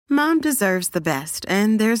Mom deserves the best,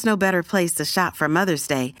 and there's no better place to shop for Mother's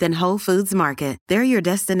Day than Whole Foods Market. They're your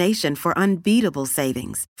destination for unbeatable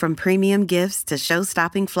savings, from premium gifts to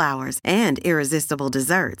show-stopping flowers and irresistible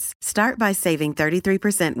desserts. Start by saving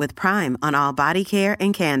 33% with Prime on all body care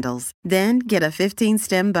and candles. Then get a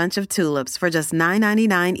 15-stem bunch of tulips for just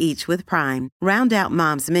 $9.99 each with Prime. Round out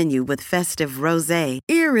Mom's menu with festive rosé,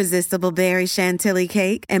 irresistible berry chantilly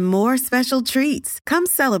cake, and more special treats. Come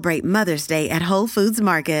celebrate Mother's Day at Whole Foods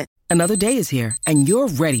Market. Another day is here, and you're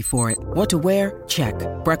ready for it. What to wear? Check.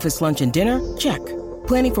 Breakfast, lunch, and dinner? Check.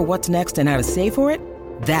 Planning for what's next and how to save for it?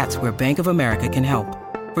 That's where Bank of America can help.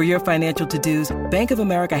 For your financial to-dos, Bank of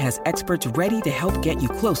America has experts ready to help get you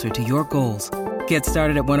closer to your goals. Get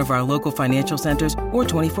started at one of our local financial centers or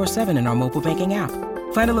 24/7 in our mobile banking app.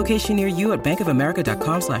 Find a location near you at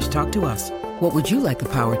bankofamerica.com/talktous. What would you like the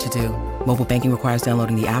power to do? Mobile banking requires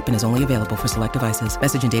downloading the app and is only available for select devices.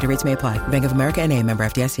 Message and data rates may apply. Bank of America N.A., member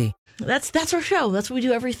FDIC. That's our show. That's what we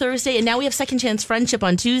do every Thursday. And now we have Second Chance Friendship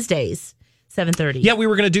on Tuesdays, 7:30. Yeah, we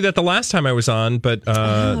were going to do that the last time I was on, but...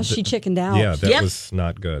 she chickened out. Yeah, that was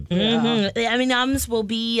not good. Mm-hmm. The Noms will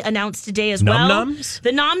be announced today as well. Noms?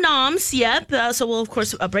 The Noms, yep. So we'll, of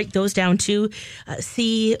course, break those down too,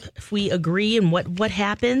 see if we agree and what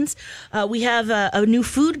happens. We have a new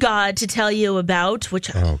food god to tell you about, which,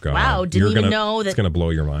 oh, God. Wow, didn't even know that. It's going to blow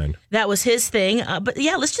your mind. That was his thing. But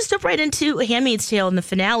yeah, let's just jump right into Handmaid's Tale in the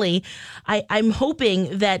finale. I'm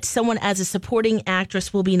hoping that someone as a supporting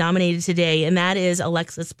actress will be nominated today, and that is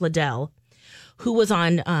Alexis Bledel, who was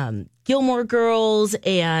on Gilmore Girls,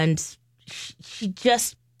 and she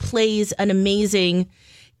just plays an amazing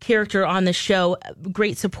character on the show.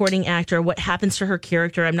 Great supporting actor. What happens to her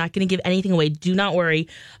character? I'm not going to give anything away. Do not worry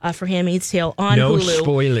for Handmaid's Tale on Hulu.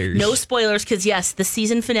 Spoilers. No spoilers, because yes, the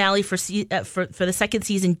season finale for the second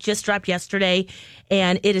season just dropped yesterday,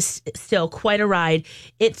 and it is still quite a ride.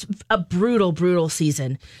 It's a brutal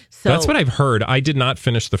season. So that's what I've heard. I did not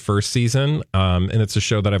finish the first season, and it's a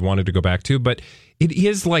show that I've wanted to go back to, but it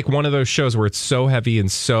is like one of those shows where it's so heavy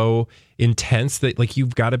and so intense that like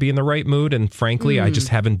you've got to be in the right mood, and frankly I just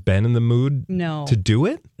haven't been in the mood to do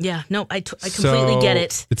it. Yeah, no, I completely get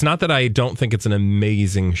it. It's not that I don't think it's an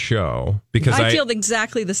amazing show, because I feel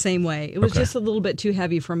exactly the same way. It was just a little bit too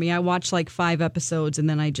heavy for me. I watched like 5 episodes and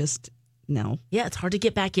then I just no. Yeah, it's hard to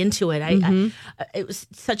get back into it. It was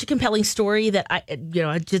such a compelling story that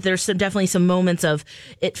there's definitely some moments of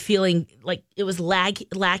it feeling like it was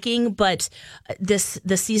lacking. But the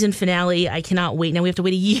season finale, I cannot wait. Now we have to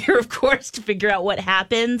wait a year, of course, to figure out what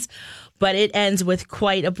happens. But it ends with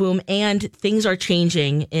quite a boom, and things are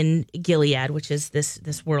changing in Gilead, which is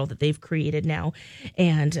this world that they've created now,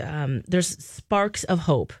 and there's sparks of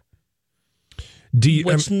hope,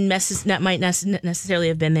 which might necessarily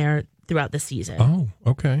have been there throughout the season. Oh,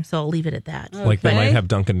 okay. So I'll leave it at that. Like they might have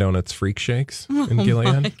Dunkin' Donuts freak shakes in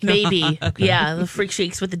Gilead? Maybe. Okay. Yeah, the freak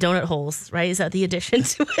shakes with the donut holes, right? Is that the addition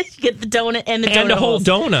to it? You get the donut and the donut and a whole holes.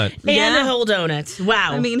 donut. And a whole donut.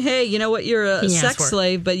 Wow. I mean, hey, you know what? You're a sex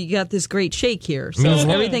slave, but you got this great shake here. So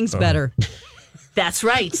everything's better. That's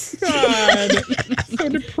right. God, so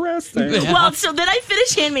depressing. Yeah. Well, so then I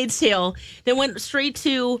finished Handmaid's Tale, then went straight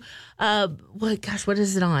to what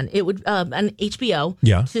is it on? It would on HBO.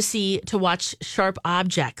 Yeah. To watch Sharp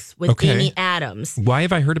Objects with Amy Adams. Why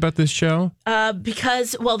have I heard about this show?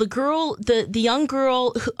 Because the young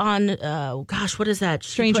girl on what is that?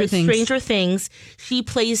 Stranger Things. She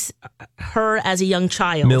plays her as a young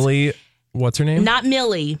child. Millie, what's her name? Not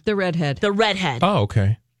Millie, the redhead. Oh,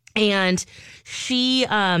 okay. And she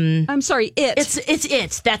I'm sorry, It's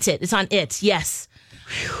It. That's it. It's on It. Yes.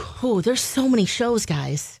 Oh, there's so many shows,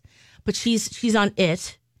 guys. But she's on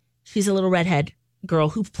It. She's a little redhead girl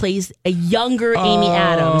who plays a younger Amy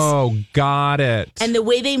Adams. Oh, got it. And the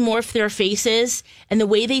way they morph their faces and the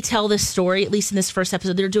way they tell this story, at least in this first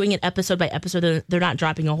episode, they're doing it episode by episode. They're not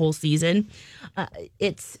dropping a whole season.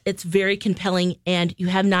 It's very compelling, and you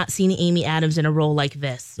have not seen Amy Adams in a role like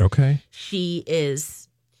this. Okay. She is...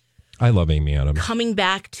 I love Amy Adams. Coming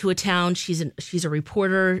back to a town, she's a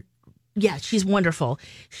reporter. Yeah, she's wonderful.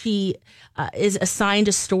 She is assigned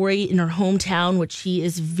a story in her hometown, which she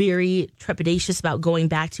is very trepidatious about going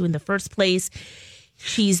back to in the first place.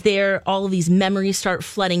 She's there. All of these memories start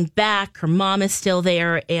flooding back. Her mom is still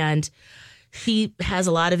there, and she has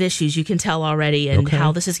a lot of issues. You can tell already, and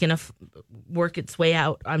how this is going to work its way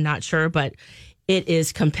out, I'm not sure, but it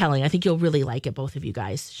is compelling. I think you'll really like it, both of you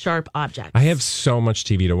guys. Sharp Objects. I have so much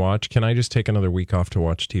TV to watch. Can I just take another week off to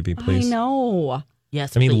watch TV, please? I know.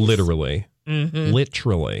 Yes, I mean, please. literally.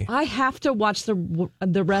 Literally. I have to watch the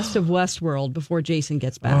rest of Westworld before Jason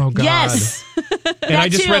gets back. Oh, God. Yes. And I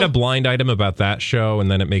just too. read a blind item about that show, and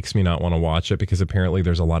then it makes me not want to watch it because apparently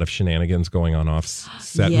there's a lot of shenanigans going on off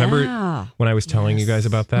set. Yeah. Remember when I was telling you guys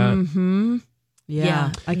about that? Mm-hmm.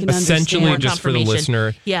 Yeah, I can Essentially, understand. just for the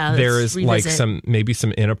listener, there is like maybe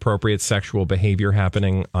some inappropriate sexual behavior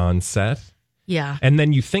happening on set. Yeah. And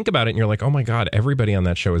then you think about it and you're like, oh my God, everybody on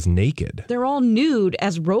that show is naked. They're all nude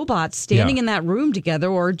as robots standing in that room together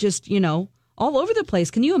or just, all over the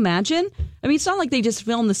place. Can you imagine? I mean, it's not like they just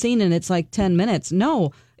film the scene and it's like 10 minutes.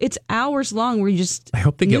 No, it's hours long where you just. I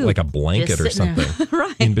hope they get like a blanket or something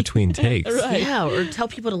right. in between takes. Right. Yeah, or tell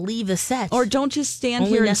people to leave the set. Or don't just stand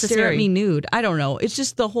Only here necessary. and stare at me nude. I don't know. It's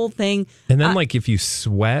just the whole thing. And then, like, if you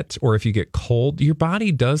sweat or if you get cold, your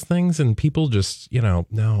body does things and people just,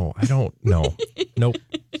 no, I don't know. Nope.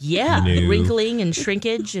 Yeah, No. wrinkling and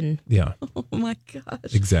shrinkage and. Yeah, Oh my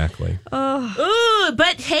gosh. exactly. Ooh,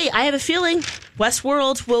 but hey, I have a feeling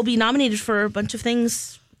Westworld will be nominated for a bunch of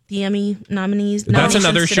things. The Emmy nominees. That's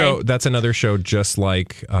another today. show. That's another show, just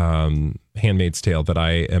like Handmaid's Tale, that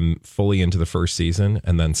I am fully into the first season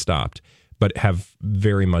and then stopped, but have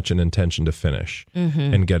very much an intention to finish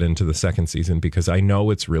and get into the second season because I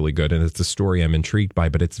know it's really good and it's a story I'm intrigued by,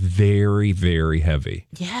 but it's very, very heavy.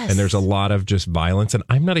 Yes. And there's a lot of just violence, and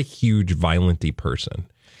I'm not a huge violent-y person.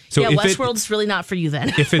 So Yeah, if Westworld's really not for you then.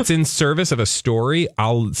 if it's in service of a story,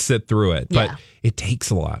 I'll sit through it, but Yeah. it takes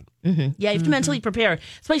a lot. Yeah, you have to mentally prepare.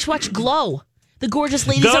 So I should watch Glow, the gorgeous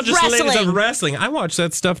ladies of wrestling. Ladies of Wrestling. I watched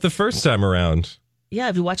that stuff the first time around. Yeah,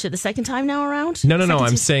 have you watched it the second time now around? No. Second I'm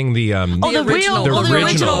season? saying the the original.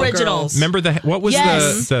 original. Remember what was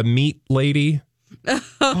Yes. the meat lady?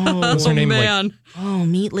 What's her name? Man. Oh,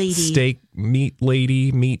 meat lady. Steak meat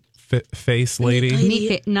lady, face lady.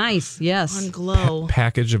 lady. Nice. Yes. On Glow.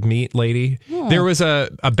 Package of meat lady. There was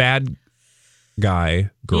a bad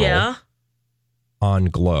girl Yeah. on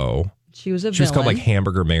Glow. She was a She was called villain. like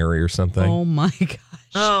Hamburger Mary or something. Oh my gosh.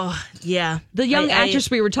 Oh, yeah. The young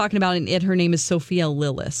actress we were talking about in it, her name is Sophia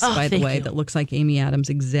Lillis, Oh, by the thank way, you. that looks like Amy Adams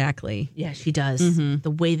exactly. Yeah, she does.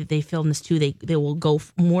 The way that they film this too, they will go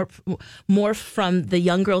more from the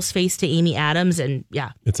young girl's face to Amy Adams, and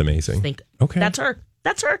yeah, It's amazing. Okay. That's her.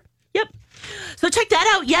 Yep. So check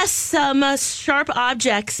that out. Yes, some Sharp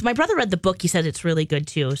Objects. My brother read the book. He said it's really good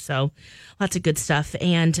too. So lots of good stuff.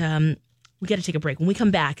 And we got to take a break. When we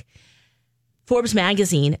come back, Forbes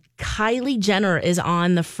magazine, Kylie Jenner is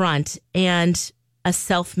on the front and a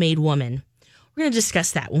self-made woman. We're going to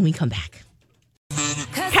discuss that when we come back.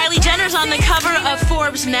 Kylie Jenner's on the cover of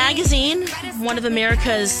Forbes magazine, one of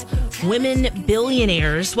America's women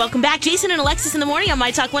billionaires. Welcome back, Jason and Alexis in the morning on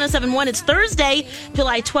My Talk 107.1. It's Thursday,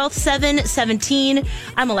 July 12th, 7/17.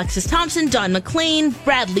 I'm Alexis Thompson, Don McLean,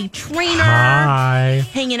 Bradley Trainer. Hi.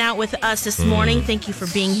 Hanging out with us this morning. Thank you for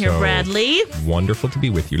being here, So Bradley. Wonderful to be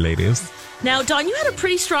with you, ladies. Now, Don, you had a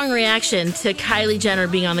pretty strong reaction to Kylie Jenner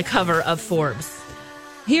being on the cover of Forbes.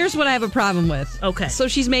 Here's what I have a problem with. Okay. So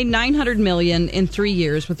she's made $900 million in 3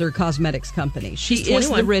 years with her cosmetics company. She She's is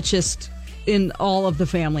 21. the richest in all of the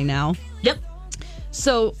family now. Yep.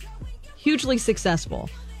 So hugely successful.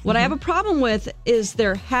 What I have a problem with is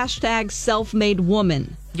their hashtag self-made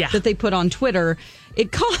woman that they put on Twitter.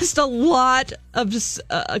 It caused a lot of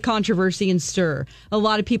controversy and stir. A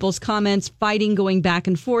lot of people's comments, fighting, going back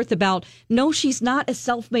and forth about, no, she's not a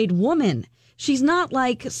self-made woman. She's not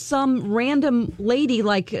like some random lady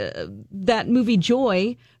like that movie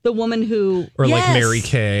Joy, the woman who... Or like Mary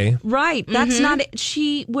Kay. Right. That's not it.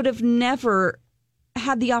 She would have never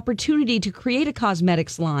had the opportunity to create a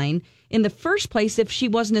cosmetics line in the first place if she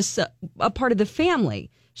wasn't a part of the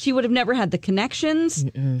family. She would have never had the connections.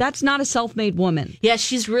 That's not a self-made woman. Yeah,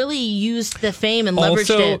 she's really used the fame and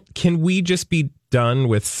leveraged Also, it can we just be done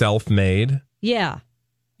with self-made? Yeah.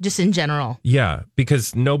 just in general. Yeah,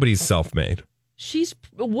 because nobody's self-made. She's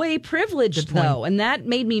way privileged, though, and that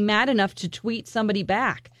made me mad enough to tweet somebody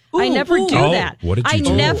back. I Ooh, never ooh. do Oh, that. what did you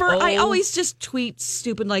do? I always just tweet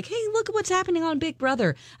stupid like, hey, look at what's happening on Big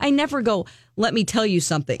Brother. I never go, let me tell you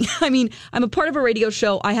something. I mean, I'm a part of a radio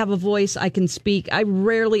show. I have a voice. I can speak. I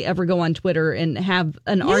rarely ever go on Twitter and have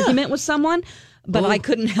an argument with someone, but I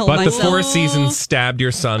couldn't help But the myself. Four Seasons stabbed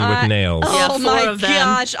your son with nails. Yeah, Oh 4 my of them.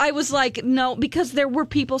 gosh. I was like, no, because there were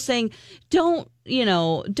people saying, don't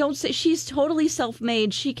say she's totally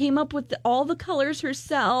self-made. She came up with all the colors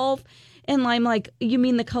herself. And I'm like, you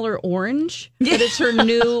mean the color orange? That it's her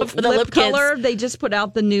new For the lip lip kits. color? They just put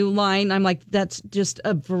out the new line. I'm like, that's just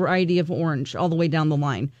a variety of orange all the way down the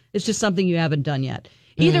line. It's just something you haven't done yet.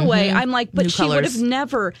 Either way, I'm like, but New she would colors. have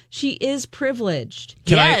never. She is privileged.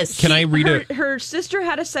 Can Yes. I read it? Her sister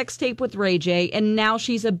had a sex tape with Ray J, and now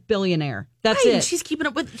she's a billionaire. That's Right, it. she's keeping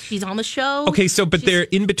up with. She's on the show. Okay, so but there,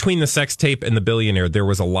 in between the sex tape and the billionaire, there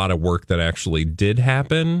was a lot of work that actually did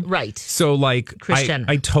happen. Right. So like, Kris Jenner.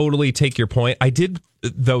 I totally take your point. I did,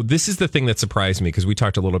 though. This is the thing that surprised me because we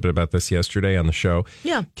talked a little bit about this yesterday on the show.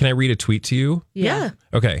 Yeah. Can I read a tweet to you? Yeah.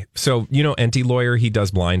 Okay, so you know Enty Lawyer, he does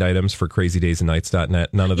blind items for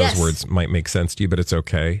crazydaysandnights.net. None of those Yes. words might make sense to you, but it's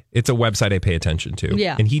okay. It's a website I pay attention to.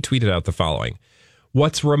 Yeah. And he tweeted out the following.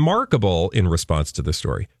 What's remarkable in response to this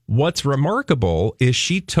story, what's remarkable is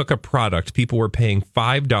she took a product people were paying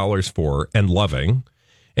 $5 for and loving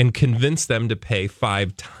and convinced them to pay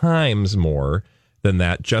 5 times more than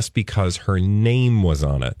that just because her name was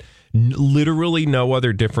on it. Literally no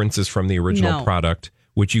other differences from the original No. product,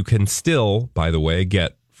 which you can still, by the way,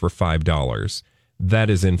 get for $5. That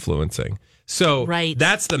is influencing. So Right.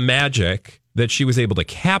 that's the magic that she was able to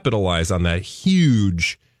capitalize on that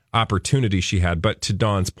huge opportunity she had. But to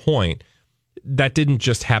Dawn's point, that didn't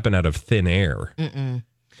just happen out of thin air.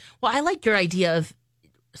 Well, I like your idea of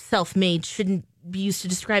self-made shouldn't be used to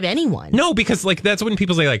describe anyone. No, because like that's when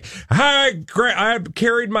people say like, I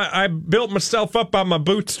built myself up on my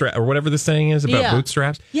bootstrap or whatever the saying is about Yeah.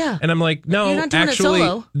 bootstraps. Yeah. And I'm like, no, You're not doing it actually,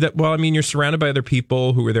 solo. well, I mean, you're surrounded by other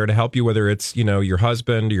people who are there to help you, whether it's, you know, your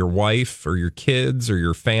husband or your wife or your kids or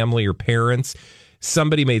your family or parents.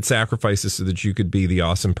 Somebody made sacrifices so that you could be the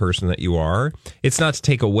awesome person that you are. It's not to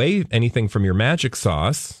take away anything from your magic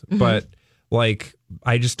sauce, but like,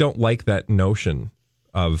 I just don't like that notion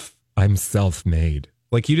of I'm self-made.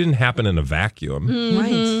 Like you didn't happen in a vacuum.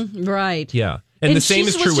 Right. Right. Yeah. And the same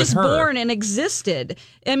is she true was with just her. born and existed.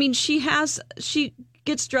 I mean, she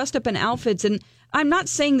gets dressed up in outfits, and I'm not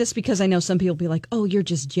saying this because I know some people be like, "Oh, you're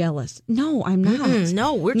just jealous." No, I'm not.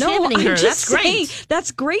 No, we're championing her. I'm just That's great. saying,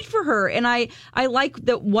 that's great for her, and I like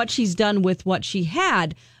that what she's done with what she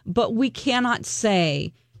had. But we cannot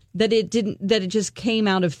say that it just came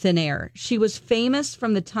out of thin air. She was famous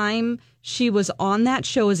from the time she was on that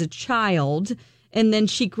show as a child. And then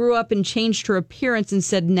she grew up and changed her appearance and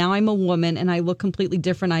said, now I'm a woman and I look completely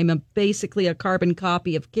different. I'm basically a carbon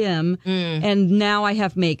copy of Kim. And now I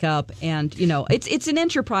have makeup. And, you know, it's an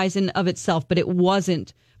enterprise in of itself, but it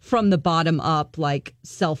wasn't from the bottom up like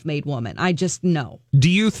self-made woman. I just know. Do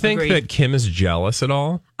you think Agreed. that Kim is jealous at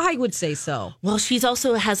all? I would say so. Well, she's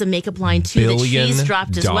also has a makeup line too that she's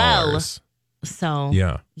dropped as well. $1 billion. So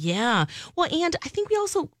Yeah. Well, and I think we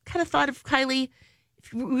also kind of thought of Kylie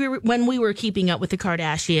when we were keeping up with the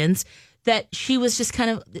Kardashians, that she was just kind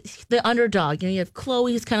of the underdog. You know, you have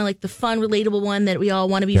Khloe, who's kind of like the fun, relatable one that we all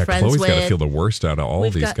want to be friends Khloe's with. got to feel the worst out of all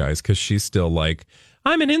these guys because she's still like,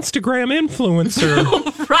 I'm an Instagram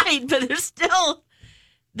influencer. Right, but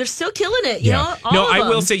they're still killing it. You know, all No, of I them.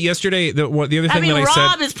 will say yesterday, the other thing I mean, that I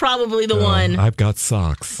Rob said. is probably the one. I've got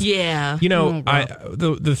socks. Yeah. You know,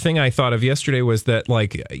 the thing I thought of yesterday was that,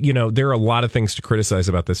 like, you know, there are a lot of things to criticize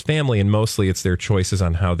about this family, and mostly it's their choices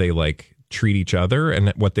on how they like treat each other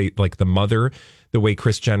and what they like. The mother, the way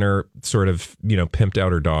Kris Jenner sort of, you know, pimped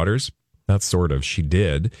out her daughters. Not sort of, she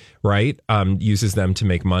did, right? Uses them to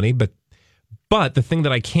make money, but the thing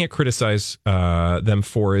that I can't criticize them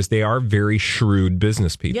for is they are very shrewd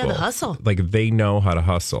business people. Yeah, the hustle. Like they know how to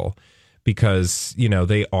hustle. Because, you know,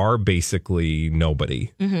 they are basically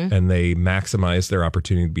nobody and they maximize their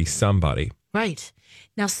opportunity to be somebody. Right.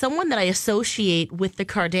 Now, someone that I associate with the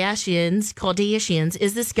Kardashians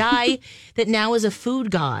is this guy that now is a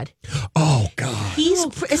food god. Oh, God.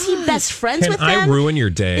 Is he best friends Can with I them? ruin your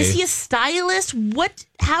day? Is he a stylist?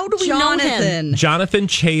 How do we know him? Jonathan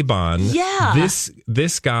Chabon. Yeah.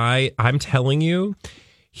 This guy, I'm telling you,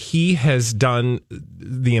 he has done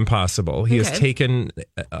the impossible. He has taken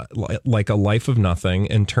like a life of nothing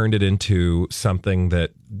and turned it into something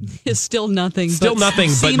that It's still nothing.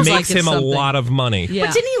 but makes him a lot of money. Yeah.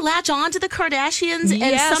 But didn't he latch on to the Kardashians? And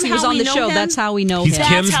Yes, somehow he was on we the know show. him? That's how we know He's him.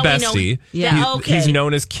 Kim's That's how we know bestie. him. Yeah, okay. He's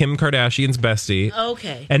known as Kim Kardashian's bestie.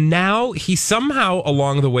 Okay. And now he somehow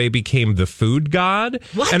along the way became the food god.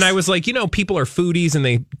 What? And I was like, you know, people are foodies and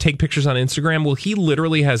they take pictures on Instagram. Well, he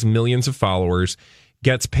literally has millions of followers,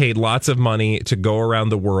 gets paid lots of money to go around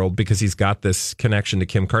the world because he's got this connection to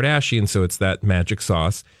Kim Kardashian. So it's that magic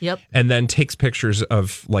sauce. Yep. And then takes pictures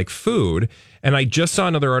of like food. And I just saw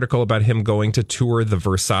another article about him going to tour the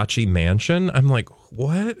Versace mansion. I'm like,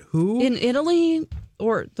 what? Who? In Italy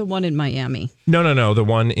or the one in Miami? No. The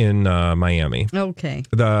one in Miami. Okay.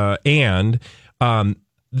 That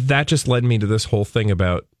just led me to this whole thing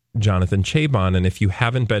about Jonathan Chabon. And if you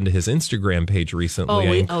haven't been to his Instagram page recently,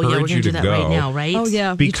 I encourage you to go right now, right? Oh,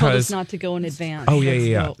 yeah. Because, you told us not to go in advance. Oh,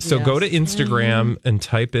 yeah. So go to Instagram and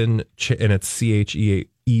type in, and it's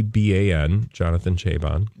CHEBAN, Jonathan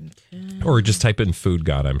Chabon. Okay. Or just type in Food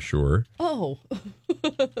God, I'm sure. Oh.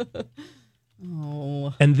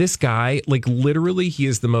 And this guy, like, literally, he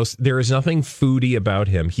is the most, there is nothing foodie about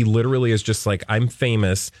him. He literally is just like, I'm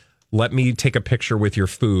famous. Let me take a picture with your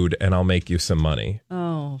food and I'll make you some money.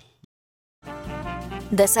 Oh.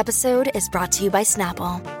 This episode is brought to you by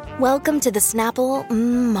Snapple. Welcome to the Snapple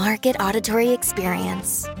Market Auditory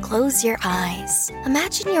Experience. Close your eyes.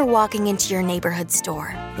 Imagine you're walking into your neighborhood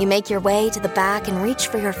store. You make your way to the back and reach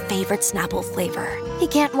for your favorite Snapple flavor. You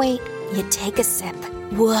can't wait. You take a sip.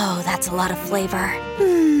 Whoa, that's a lot of flavor.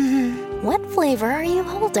 What flavor are you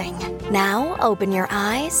holding? Now open your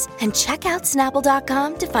eyes and check out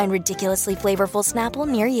Snapple.com to find ridiculously flavorful Snapple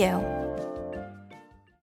near you.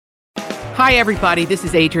 Hi, everybody. This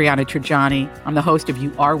is Adriana Trajani. I'm the host of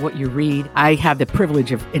You Are What You Read. I have the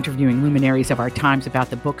privilege of interviewing luminaries of our times about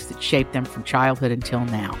the books that shaped them from childhood until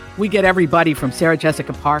now. We get everybody from Sarah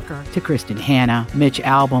Jessica Parker to Kristen Hanna, Mitch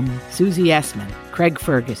Albom, Susie Essman, Craig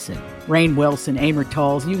Ferguson, Rainn Wilson, Amor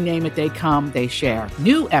Tolls, you name it, they come, they share.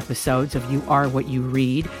 New episodes of You Are What You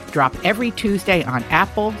Read drop every Tuesday on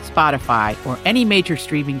Apple, Spotify, or any major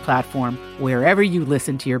streaming platform wherever you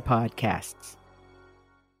listen to your podcasts.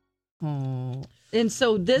 Oh. And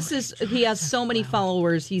so he has so many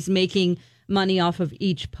followers, he's making money off of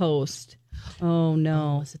each post. Oh,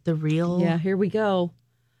 no. Is it the real? Yeah, here we go.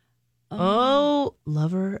 Oh,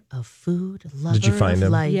 lover of food, lover Did you find of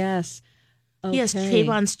him? life. Yes. Okay. He has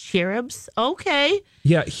Chabon's cherubs. Okay.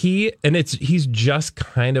 Yeah, he's just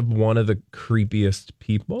kind of one of the creepiest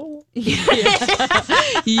people.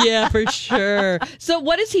 Yeah, for sure. So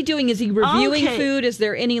what is he doing? Is he reviewing food? Is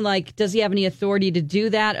there any, does he have any authority to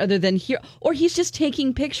do that other than here? Or he's just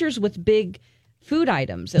taking pictures with big food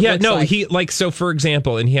items? So for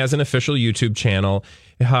example, and he has an official YouTube channel.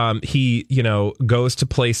 He, goes to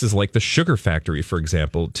places like the Sugar Factory, for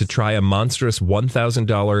example, to try a monstrous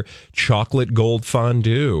 $1,000 chocolate gold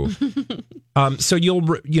fondue. So you'll,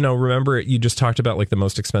 remember you just talked about like the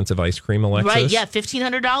most expensive ice cream, Alexis? Right, yeah,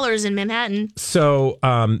 $1,500 in Manhattan. So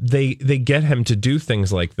they get him to do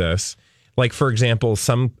things like this. Like, for example,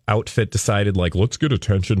 some outfit decided, let's get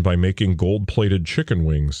attention by making gold-plated chicken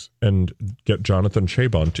wings and get Jonathan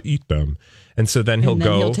Chabon to eat them. And so then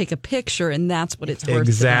he'll take a picture, and that's what it's worth.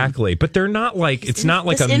 Exactly. But they're not it's not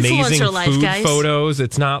like amazing food photos.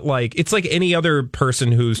 It's not it's like any other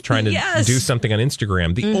person who's trying to do something on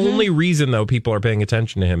Instagram. The only reason, though, people are paying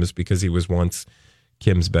attention to him is because he was once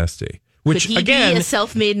Kim's bestie. Which, Could he again, be a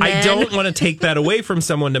self-made man? I don't want to take that away from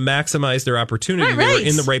someone to maximize their opportunity. Right. They were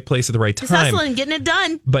in the right place at the right time. He's hustling, getting it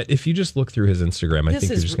done. But if you just look through his Instagram, I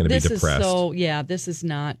think you're just going to be depressed. This is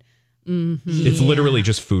not... It's literally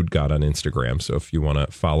just Food God on Instagram. So if you want to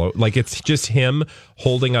follow, it's just him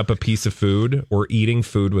holding up a piece of food or eating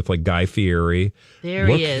food with Guy Fieri. There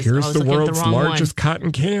he is. Here's the world's largest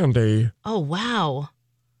cotton candy. Oh, wow.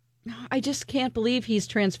 I just can't believe he's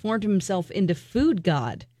transformed himself into Food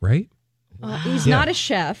God. Right? He's not a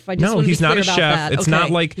chef. He's not a chef. That. It's not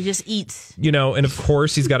like he just eats. And of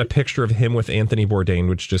course he's got a picture of him with Anthony Bourdain,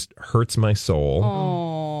 which just hurts my soul.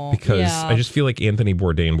 Oh, because I just feel like Anthony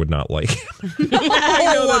Bourdain would not like him.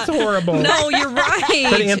 I know that's horrible. No, you're right.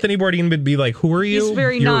 But Anthony Bourdain would be like, "Who are you?" He's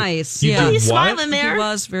very nice. He's smiling there. He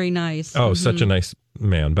was very nice. Oh, such a nice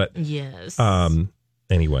man. But yes.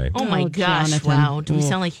 Anyway. Oh my gosh! Jonathan. Wow. Do we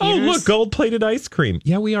sound like haters? Oh, look, gold-plated ice cream.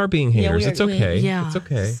 Yeah, we are being haters. It's okay. Yeah, it's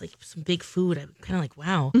okay. It's like some big food. I'm kind of like,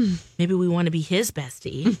 wow. Maybe we want to be his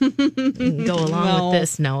bestie. Go along with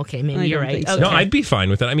this. No, okay, maybe you're right. So. Okay. No, I'd be fine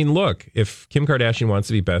with it. I mean, look, if Kim Kardashian wants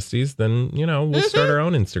to be besties, then we'll start our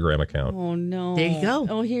own Instagram account. Oh no! There you go.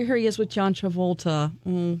 Oh, here he is with John Travolta.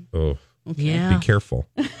 Oh, okay. Yeah. Be careful.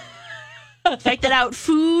 Check that out.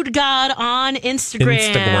 Food God on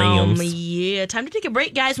Instagram. Yeah. Time to take a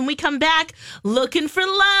break, guys. When we come back, looking for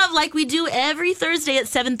love like we do every Thursday at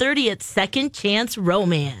 7:30 at Second Chance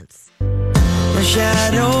Romance. My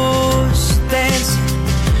shadows dance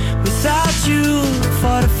without you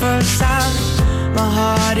for the first time. My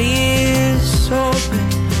heart is open.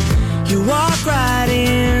 You walk right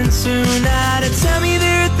in tonight and tell me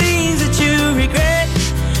there are things that you regret.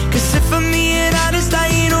 'Cause if I'm being honest, I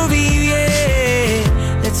ain't over you yet.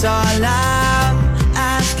 That's all I'm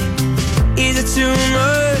asking. Is it too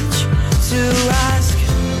much to ask?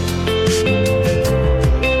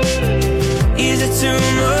 Is it too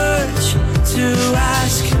much to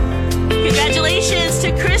ask? Congratulations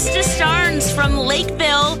to Krista Starnes from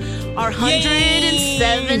Lakeville, our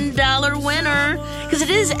 $107 winner. because it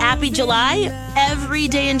is Happy July. Every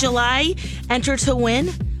day in July, enter to win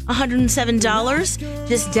 $107.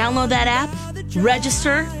 Just download that app,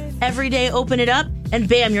 register, every day open it up, and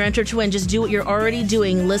bam, you're entered to win. Just do what you're already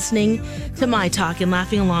doing, listening to My Talk and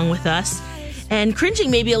laughing along with us. And cringing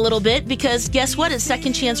maybe a little bit, because guess what? It's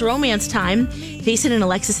Second Chance Romance time. Jason and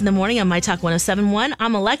Alexis in the morning on My Talk 107.1.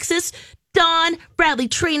 I'm Alexis. Dawn, Bradley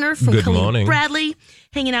Trainer from Good Colleen morning. Bradley,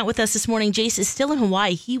 hanging out with us this morning. Jace is still in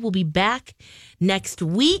Hawaii. He will be back next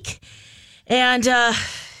week. And are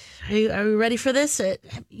you ready for this?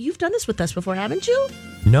 You've done this with us before, haven't you?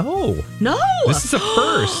 No. No. This is a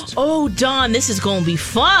first. Oh, Dawn, this is going to be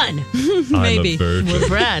fun. Maybe. I'm a virgin. Well,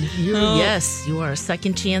 Brad, yes, you are a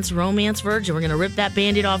Second Chance Romance virgin. We're going to rip that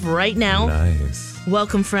Band-Aid off right now. Nice.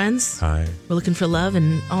 Welcome, friends. Hi. We're looking for love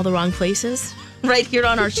in all the wrong places right here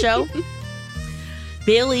on our show.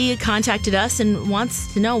 Bailey contacted us and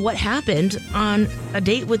wants to know what happened on a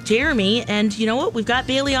date with Jeremy. And you know what? We've got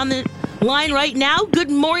Bailey on the line right now. Good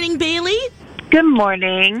morning, Bailey. Good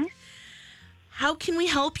morning. How can we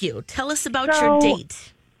help you? Tell us about your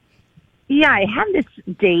date. Yeah, I had this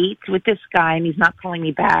date with this guy, and he's not calling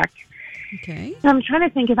me back. Okay. And I'm trying to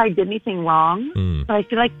think if I did anything wrong, but I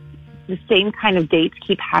feel like the same kind of dates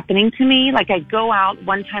keep happening to me. Like, I go out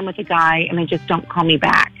one time with a guy, and they just don't call me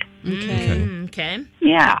back. Okay.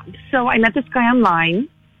 Yeah. So I met this guy online,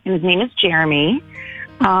 and his name is Jeremy.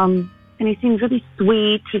 And he seems really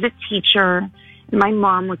sweet. He's a teacher. And my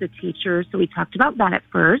mom was a teacher, so we talked about that at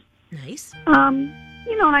first. Nice.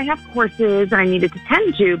 You know, and I have courses that I needed to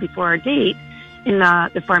tend to before our date in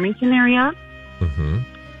the Farmington area. Mm-hmm.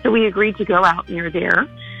 So we agreed to go out near there.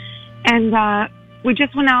 And we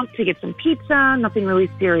just went out to get some pizza, nothing really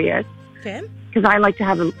serious. Okay. Because I like to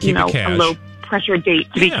have a low-pressure date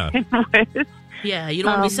to begin with. Yeah, you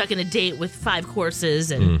don't want to be stuck in a date with 5 courses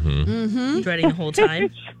and dreading the whole time.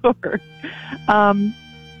 Sure.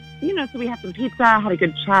 You know, so we had some pizza, had a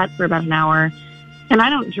good chat for about an hour. And I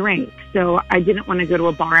don't drink, so I didn't want to go to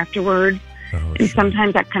a bar afterwards. And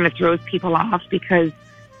sometimes that kind of throws people off because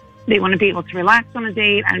they want to be able to relax on a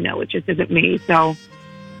date. I don't know, it just isn't me, so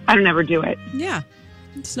I don't ever do it. Yeah.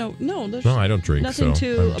 So, there's No, I don't drink. nothing so to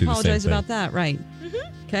I do the same apologize thing. about that, right?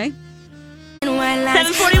 Okay.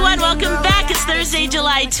 7:41, welcome back. It's Thursday,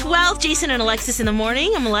 July 12th. Jason and Alexis in the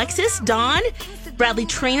morning. I'm Alexis. Dawn, Bradley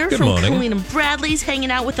Trainer Good from morning. Colleen and Bradley's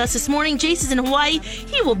hanging out with us this morning. Jason's in Hawaii.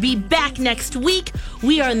 He will be back next week.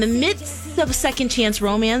 We are in the midst of Second Chance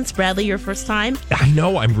Romance. Bradley, your first time? I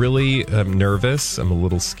know. I'm really nervous. I'm a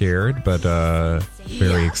little scared, but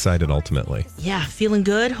very excited ultimately. Yeah, feeling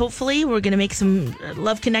good. Hopefully, we're going to make some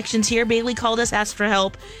love connections here. Bailey called us, asked for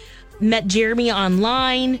help. Met Jeremy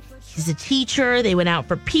online. He's a teacher. They went out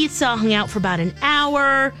for pizza, hung out for about an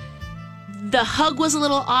hour. The hug was a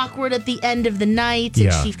little awkward at the end of the night,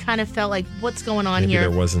 and she kind of felt like, what's going on Maybe here?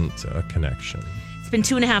 there wasn't a connection. It's been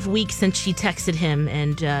 2.5 weeks since she texted him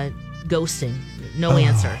and ghosting. No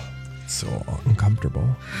answer. So uncomfortable.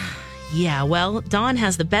 Yeah, well, Dawn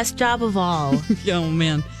has the best job of all. Oh,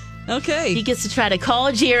 man. Okay. He gets to try to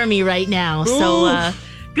call Jeremy right now. So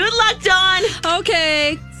good luck, Dawn.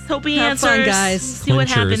 Okay. Hope he Have answers. fun, guys. See what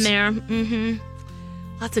happened there.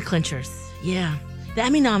 Lots of clinchers. Yeah. The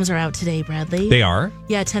Emmy noms are out today, Bradley. They are?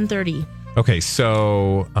 Yeah, 10:30. Okay,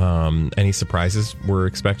 so any surprises we're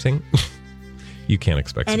expecting? You can't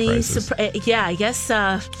expect surprises. Yeah, I guess.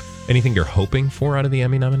 Anything you're hoping for out of the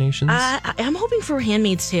Emmy nominations? I'm hoping for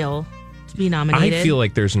Handmaid's Tale to be nominated. I feel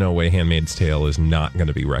like there's no way Handmaid's Tale is not going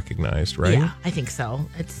to be recognized, right? Yeah, I think so.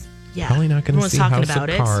 It's probably not going to see talking House about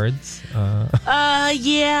of it. Cards.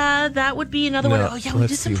 Yeah, that would be another one. Oh yeah, we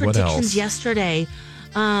did some predictions yesterday.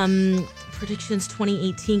 Predictions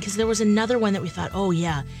 2018, because there was another one that we thought, oh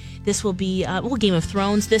yeah, this will be Game of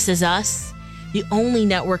Thrones. This Is Us, the only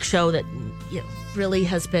network show that really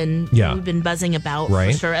has been we've been buzzing about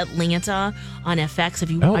for sure. Atlanta on FX.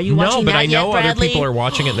 Are you watching that yet, Bradley? No, but I know other people are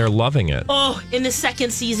watching it and they're loving it. Oh, in the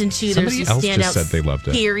second season too, Somebody there's some else standout just said they loved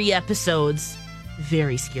it. Scary episodes.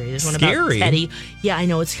 Very scary. There's one about Teddy. Yeah, I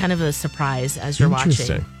know. It's kind of a surprise as you're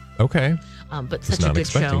Interesting. watching. Okay. But such a good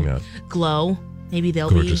show. That. Glow. Maybe they'll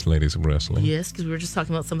Gorgeous be Ladies of Wrestling. Yes, because we were just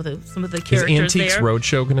talking about some of the characters. Is Antiques there.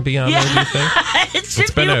 Roadshow going to be on there, do you think? It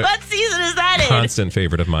should be. What season is that in? Constant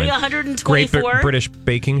favorite of mine. 124. Great British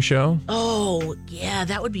Baking Show. Oh, yeah,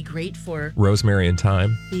 that would be great for Rosemary and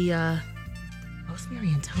Thyme. The Rosemary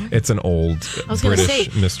and Thyme? It's an old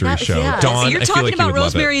British mystery show. Yeah. Dawn, so you're talking like about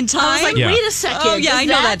Rosemary and Thyme? I was like, wait a second. Oh, yeah, I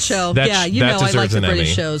know that show. Yeah, you know I like the British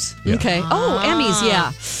Emmy. shows. Yeah. Okay. Oh, Emmys,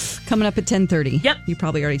 yeah. Coming up at 10:30. Yep. You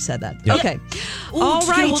probably already said that. Yep. Okay. Ooh, all did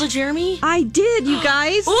right. you get a hold of Jeremy? I did, you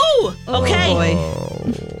guys. Ooh, okay. Oh,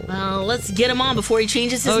 boy. Well, let's get him on before he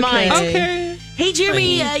changes his mind. Okay. Hey,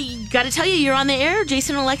 Jeremy, got to tell you, you're on the air.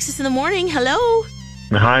 Jason and Alexis in the morning. Hello.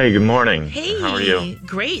 Hi, good morning. Hey. How are you?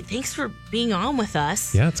 Great. Thanks for being on with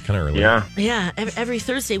us. Yeah, it's kind of early. Yeah. Every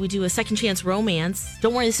Thursday we do a second chance romance.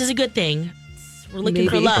 Don't worry, this is a good thing. We're looking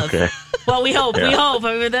for love. Okay. Well, we hope. Yeah. We hope.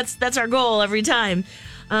 I mean, that's our goal every time.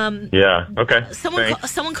 Okay.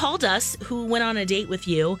 Someone called us who went on a date with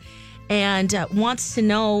you and wants to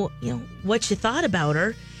know, what you thought about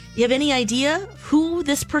her. You have any idea who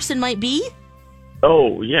this person might be?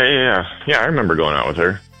 Oh, yeah. I remember going out with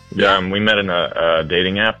her. Yeah, we met in a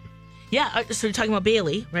dating app. Yeah, so you're talking about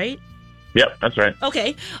Bailey, right? Yep, that's right.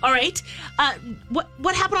 Okay, all right.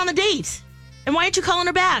 What happened on the date? And why aren't you calling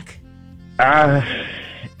her back? I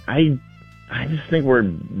just think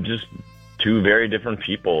we're just two very different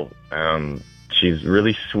people. She's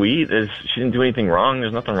really sweet. She didn't do anything wrong.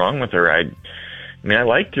 There's nothing wrong with her. I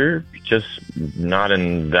liked her, just not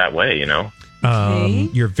in that way, Okay.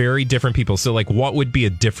 You're very different people. So, like, what would be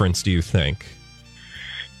a difference, do you think?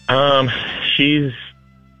 She's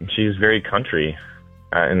very country,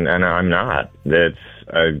 and I'm not.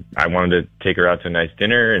 I wanted to take her out to a nice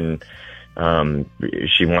dinner, and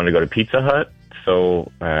she wanted to go to Pizza Hut.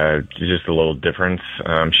 So just a little difference.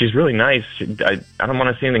 She's really nice. I don't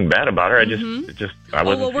want to say anything bad about her. I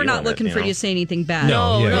wasn't. We're not looking for you to say anything bad.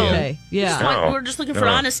 No. Okay. Yeah. We're just looking for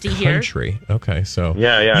honesty here. Country. Okay, so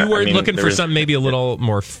yeah. You were looking for something maybe a little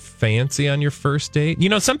more fancy on your first date.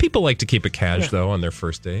 Some people like to keep it cash though on their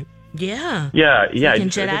first date. Yeah. Yeah. You can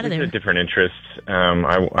jet out of there. It's a different interest.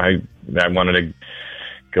 I wanted to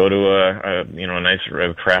go to a nice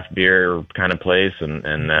craft beer kind of place,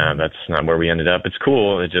 and that's not where we ended up. It's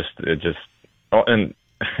cool. It just. Oh, and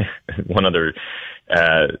one other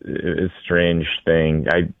strange thing.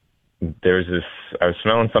 I was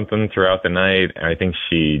smelling something throughout the night, and I think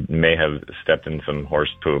she may have stepped in some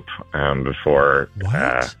horse poop before. What?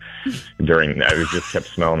 I just kept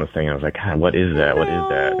smelling this thing. I was like, God, what is that? What is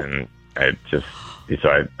that? And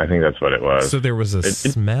I think that's what it was. So there was a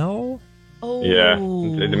smell? Oh. Yeah.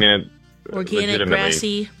 It organic,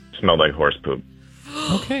 grassy. Smelled like horse poop.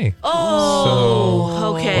 Okay.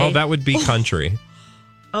 Oh. Okay. Well, that would be country.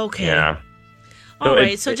 Okay. Yeah. All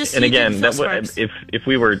right. So just and again, if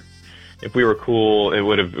we were cool,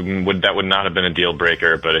 that would not have been a deal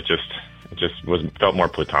breaker, but it just felt more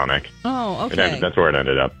platonic. Oh, okay. That's where it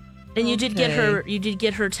ended up. And you did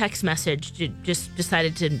get her text message. You just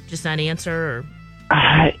decided to just not answer, or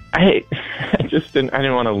I just didn't. I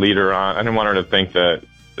didn't want to lead her on. I didn't want her to think that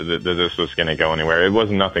this was going to go anywhere. It was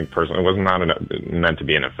nothing personal. It was not meant to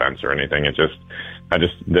be an offense or anything.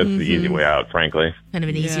 That's the easy way out, frankly. Kind of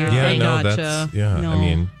an easier Yeah, thing. no, Gotcha.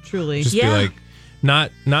 that's Truly. just be like,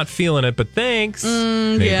 not feeling it, but thanks.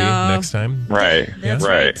 Maybe next time. Right. That's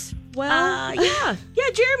right. Well, yeah,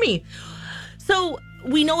 Jeremy. So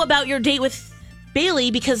we know about your date with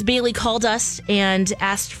Bailey because Bailey called us and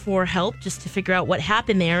asked for help just to figure out what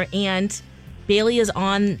happened there. And Bailey is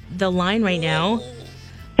on the line right now.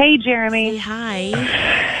 Hey, Jeremy. Say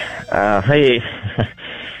hi. Hey.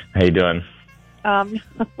 How you doing?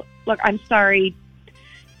 Look, I'm sorry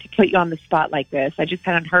to put you on the spot like this. I just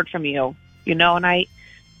hadn't heard from you, and I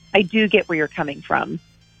do get where you're coming from.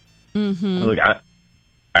 Mm-hmm. Look,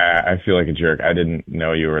 I feel like a jerk. I didn't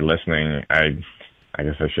know you were listening. I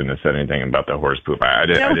guess I shouldn't have said anything about the horse poop. I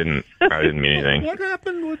didn't mean anything. What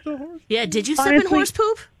happened with the horse? Yeah, did you step in horse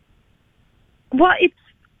poop? Well,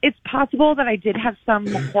 it's possible that I did have some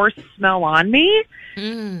horse smell on me.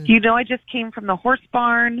 I just came from the horse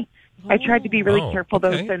barn. I tried to be really careful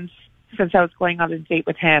though since I was going on a date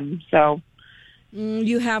with him. So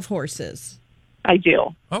you have horses. I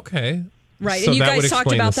do. Okay. Right, So and you that would guys talked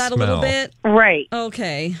explain about the that a little smell. bit? Right.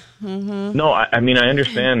 Okay. Mm-hmm. No, I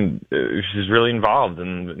understand. She's really involved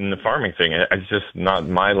in the farming thing. It's just not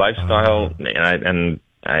my lifestyle, and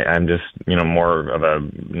I'm just more of a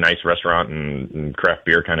nice restaurant and craft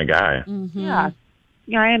beer kind of guy. Mm-hmm.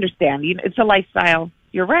 Yeah, I understand. It's a lifestyle.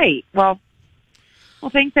 You're right. Well,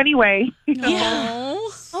 thanks anyway. Yeah.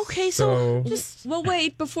 Okay, so just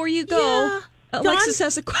wait before you go. Yeah. Alexis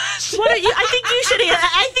has a question. I think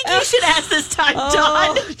you should ask this time,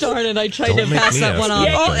 Dawn. Darn it! I tried Don't to make pass me that ask one you off.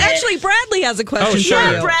 that Oh, question. actually, Bradley has a question sure. for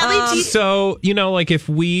Yeah, you. Bradley. So, like if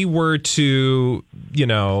we were to,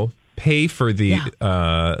 pay for the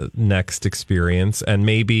next experience and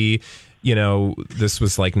maybe, this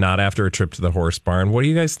was like not after a trip to the horse barn, what do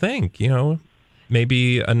you guys think?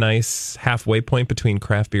 Maybe a nice halfway point between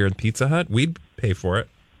craft beer and Pizza Hut? We'd pay for it.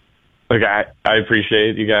 Look, I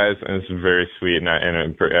appreciate you guys, and it's very sweet, and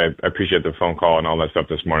I appreciate the phone call and all that stuff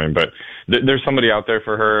this morning. But there's somebody out there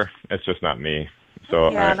for her. It's just not me. So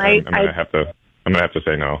I'm gonna have to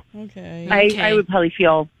say no. Okay. I would probably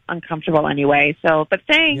feel uncomfortable anyway. So, but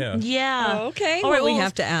thanks. Yeah. Oh, okay. All right, we well,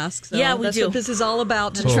 have to ask. So yeah, we that's do. what this is all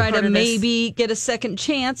about, to That's try part to of this. maybe get a second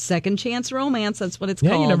chance romance. That's what it's Yeah,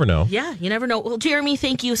 called. you never know. Yeah, you never know. Well, Jeremy,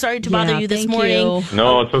 thank you. Sorry to bother Yeah, you this thank morning. you.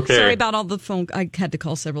 No, it's okay. Sorry about all the phone. I had to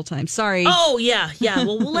call several times. Sorry. Oh, yeah.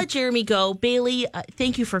 Well, we'll let Jeremy go. Bailey,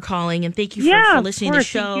 thank you for calling, and thank you Yeah, for of listening course.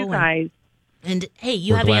 to the show. Thank you guys. And hey,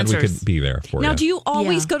 you We're have glad answers. we could be there for Now, you. do you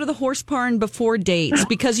always Yeah. go to the horse barn before dates?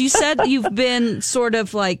 Because you said you've been sort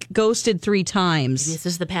of like ghosted 3 times. This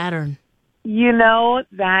is the pattern. You know,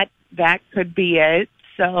 that could be it.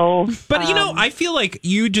 So, But I feel like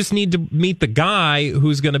you just need to meet the guy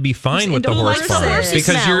who's going to be fine with the into horse horses. barn, Horses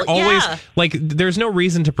because you're smell, always yeah. like, there's no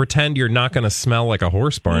reason to pretend you're not going to smell like a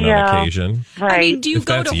horse barn on occasion. right. I mean, do you If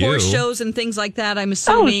go that's to horse you. shows and things like that? I'm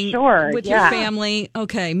assuming sure, with your yeah. family.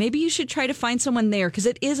 Okay, maybe you should try to find someone there because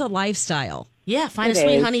it is a lifestyle. Yeah, find It a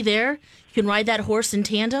sweet is. honey there. You can ride that horse in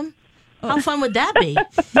tandem. How fun would that be?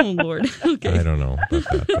 Oh Lord. Okay. I don't know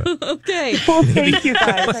about that. But. Okay. well, thank you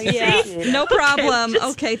guys. I Yeah. appreciate it. No problem.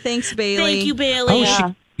 Okay. Thanks, Bailey. Thank you, Bailey.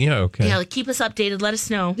 Oh, yeah, okay. Yeah, keep us updated. Let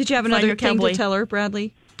us know. Did you have Find another your thing cowboy. to tell her,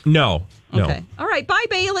 Bradley? No. Okay. All right. Bye,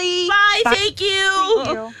 Bailey. Bye. Thank you.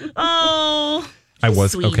 Thank you. Oh. I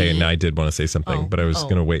was Sweetie. okay, and I did want to say something, but I was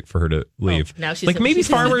going to wait for her to leave. now she's like gonna- maybe she's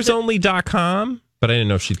gonna- farmersonly.com, but I didn't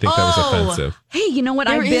know if she'd think that was offensive. Hey, you know what?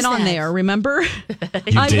 Where I've is been on that? there, remember?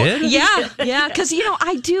 You did? Yeah, because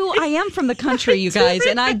I am from the country, you guys,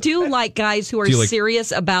 and I do like guys who are Do you like-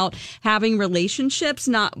 serious about having relationships,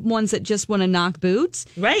 not ones that just want to knock boots.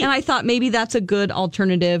 Right. And I thought maybe that's a good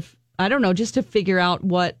alternative. I don't know, just to figure out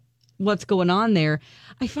what's going on there.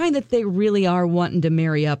 I find that they really are wanting to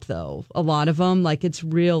marry up, though. A lot of them, like it's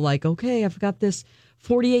real, like, okay, I've got this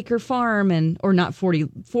 40-acre farm, or not 40,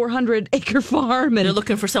 400-acre farm, and They're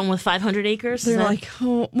looking for someone with 500 acres. they're Is that- like,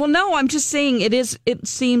 oh, well, no, I'm just saying it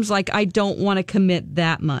seems like I don't want to commit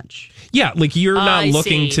that much. Yeah, like you're not I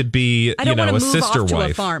looking see. to be, I don't a want to move sister off to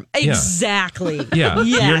wife. a farm. Yeah. Exactly. Yeah,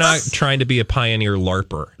 Yes. you're not trying to be a pioneer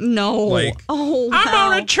LARPer. No. Like, oh, I'm wow.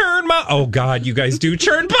 gonna churn my. Oh God, you guys do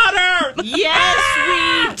churn butter.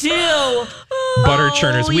 Yes, we do. Butter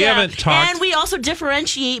churners. We yeah. haven't talked. And we also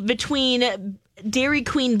differentiate between Dairy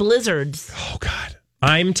Queen blizzards. Oh God,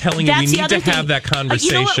 I'm telling you, we That's the need other to have thing. that conversation.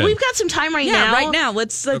 You know what? We've got some time right now. Right now.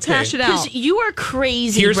 Let's Okay. hash it out. Because you are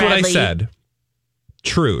crazy, Here's Bradley. what I said.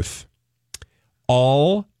 Truth.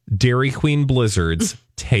 All Dairy Queen blizzards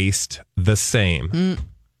taste the same.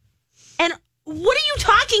 And what are you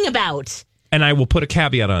talking about? And I will put a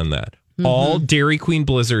caveat on that. All Dairy Queen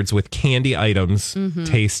blizzards with candy items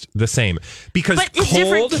taste the same. Because But it's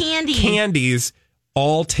different cold candy. candies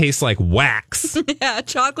all taste like wax. Yeah,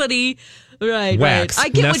 chocolatey. Right, Wax. right. I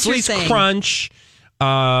get Nestle's what you're saying. Crunch,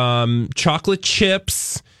 chocolate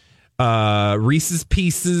chips, Reese's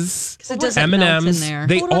Pieces, 'Cause it doesn't melt in M&M's. there.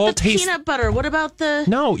 They What about all the taste. peanut butter? What about the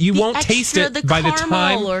No, you the won't extra, taste it the by the caramel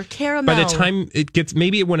time. or caramel. By the time it gets,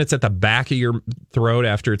 maybe when it's at the back of your throat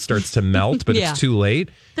after it starts to melt, but Yeah. it's too late.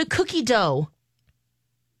 the cookie dough.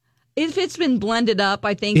 If it's been blended up,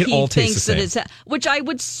 I think It he all tastes thinks the that it's, which I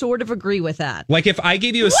would sort of agree with that. Like if I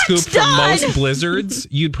gave you a scoop from done? most blizzards,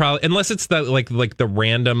 you'd probably, unless it's the like the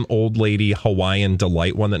random old lady Hawaiian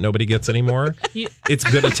delight one that nobody gets anymore, it's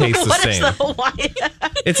gonna taste the What is same. the Hawaiian?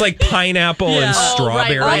 It's like pineapple and Oh,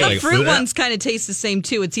 strawberry. right, right. All the like, fruit bleh. ones kind of taste the same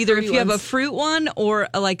too. It's either if Fruity you have a ones. fruit one or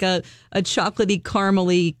like a chocolatey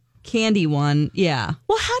caramely candy one. Yeah.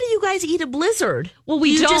 Well, how do you guys eat a blizzard? Well,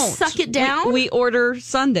 we you don't just suck it down. We order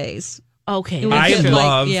sundaes. Okay, We I get, like,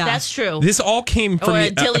 love- yeah. that's true. This all came from Or a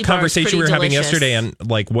a dilly bar's conversation we were pretty having delicious. yesterday, and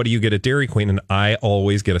like, what do you get at Dairy Queen? And I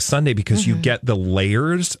always get a sundae because you get the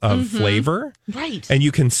layers of flavor, Right. and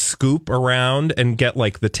you can scoop around and get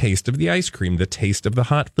like the taste of the ice cream, the taste of the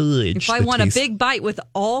hot fudge. If I the want taste- a big bite with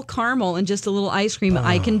all caramel and just a little ice cream,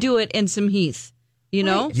 I can do it and some Heath. You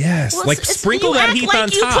know? yes, Well, like it's- sprinkle you that act Heath like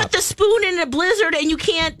on you top. put the spoon in a blizzard and you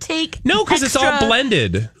can't take No, because it's all extra-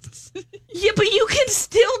 blended. Yeah, but you can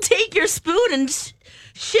still take your spoon and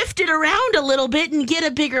shift it around a little bit and get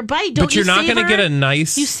a bigger bite. Don't But you're you not going to savor get a it?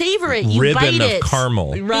 nice You savor it. You ribbon bite of it.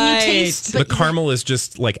 caramel. And Right. you taste, The but caramel is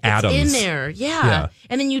just like it's atoms in there. Yeah. Yeah.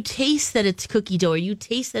 And then you taste that it's cookie dough or you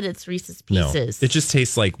taste that it's Reese's No, Pieces. it just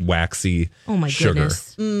tastes like waxy oh my sugar.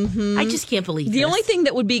 goodness. I just can't believe The this. only thing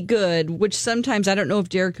that would be good, which sometimes I don't know if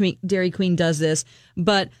Dairy Queen does this,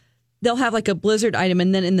 but they'll have like a blizzard item,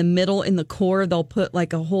 and then in the middle, in the core, they'll put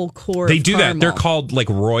like a whole core. They of do that. caramel. They're called like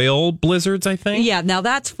royal blizzards, I think. Yeah, now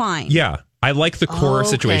that's fine. Yeah. I like the core Oh, okay.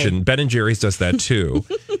 situation. Ben and Jerry's does that too.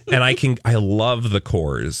 And I love the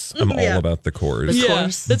Coors. I'm all about the Coors. Yeah,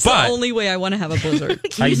 that's the only way I want to have a Blizzard.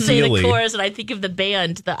 You say the Coors, and I think of the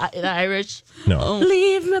band, the Irish. No.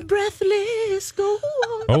 Leave me breathless, go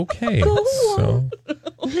on. Okay. Go on.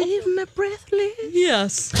 Leave me breathless.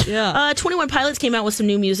 Yes. Yeah. 21 Pilots came out with some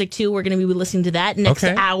new music, too. We're going to be listening to that next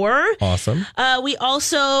hour. Awesome. We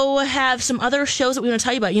also have some other shows that we want to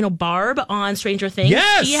tell you about. You know, Barb on Stranger Things.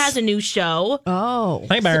 Yes. She has a new show. Oh.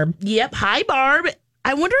 Hi, Barb. Yep. Hi, Barb.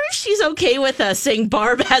 I wonder if she's okay with us saying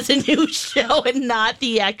Barb has a new show and not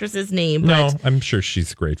the actress's name. No, I'm sure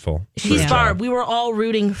she's grateful. She's Barb. We were all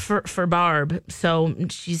rooting for Barb. So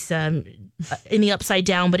she's in the Upside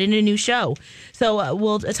Down, but in a new show. So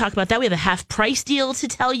we'll talk about that. We have a half price deal to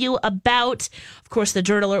tell you about. Of course, the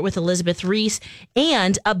Dirt Alert with Elizabeth Reese.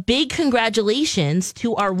 And a big congratulations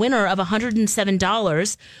to our winner of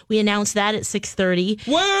 $107. We announced that at 6:30.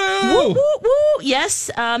 Whoa! Woo, woo, woo. Yes.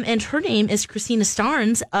 And her name is Christina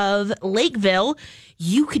Starnes of Lakeville.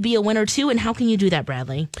 You could be a winner, too. And how can you do that,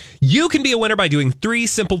 Bradley? You can be a winner by doing 3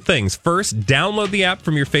 simple things. First, download the app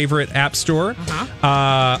from your favorite app store.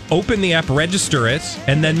 Open the app, register it,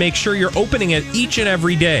 and then make sure you're opening it each and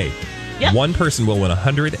every day. Yep. One person will win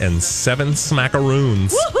 107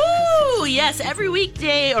 smackaroons. Woohoo! Yes, every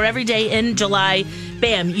weekday or every day in July.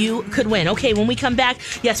 Bam, you could win. Okay, when we come back,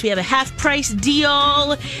 yes, we have a half price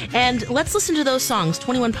deal. And let's listen to those songs.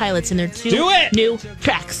 21 Pilots and their 2 new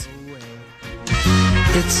tracks.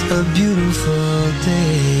 It's a beautiful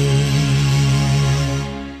day.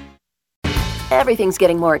 Everything's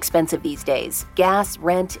getting more expensive these days. Gas,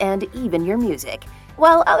 rent, and even your music.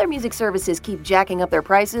 While other music services keep jacking up their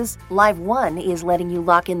prices, Live One is letting you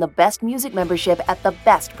lock in the best music membership at the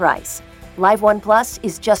best price. Live One Plus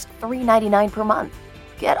is just $3.99 per month.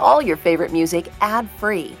 Get all your favorite music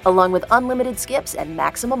ad-free, along with unlimited skips and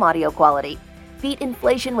maximum audio quality. Beat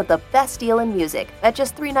inflation with the best deal in music at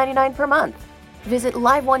just $3.99 per month. Visit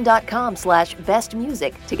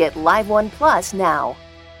liveone.com/bestmusic to get Live One Plus now.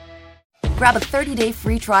 Grab a 30-day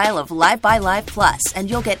free trial of Live by Live Plus, and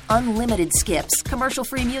you'll get unlimited skips,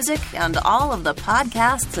 commercial-free music, and all of the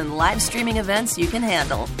podcasts and live streaming events you can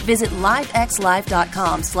handle. Visit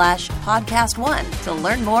livexlive.com/podcast1 to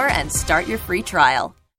learn more and start your free trial.